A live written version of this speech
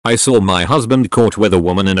I saw my husband caught with a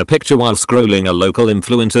woman in a picture while scrolling a local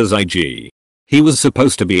influencer's IG. He was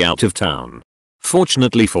supposed to be out of town.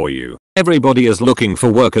 Fortunately for you, everybody is looking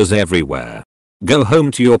for workers everywhere. Go home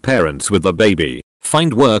to your parents with the baby,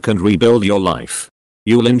 find work and rebuild your life.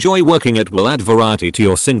 You'll enjoy working, it will add variety to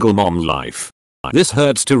your single mom life. This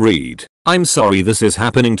hurts to read. I'm sorry this is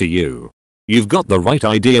happening to you. You've got the right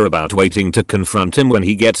idea about waiting to confront him when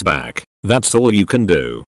he gets back. That's all you can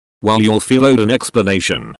do. While you'll feel owed an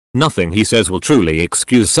explanation, nothing he says will truly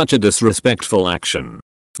excuse such a disrespectful action.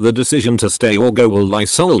 The decision to stay or go will lie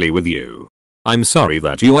solely with you. I'm sorry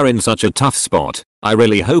that you are in such a tough spot. I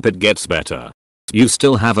really hope it gets better. You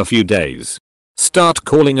still have a few days. Start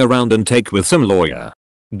calling around and take with some lawyer.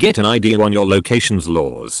 Get an idea on your location's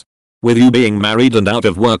laws. With you being married and out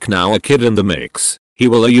of work now, a kid in the mix, he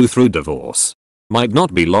will owe you through divorce. Might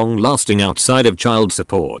not be long lasting outside of child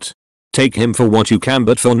support. Take him for what you can,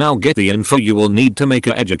 but for now get the info you will need to make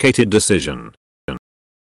an educated decision.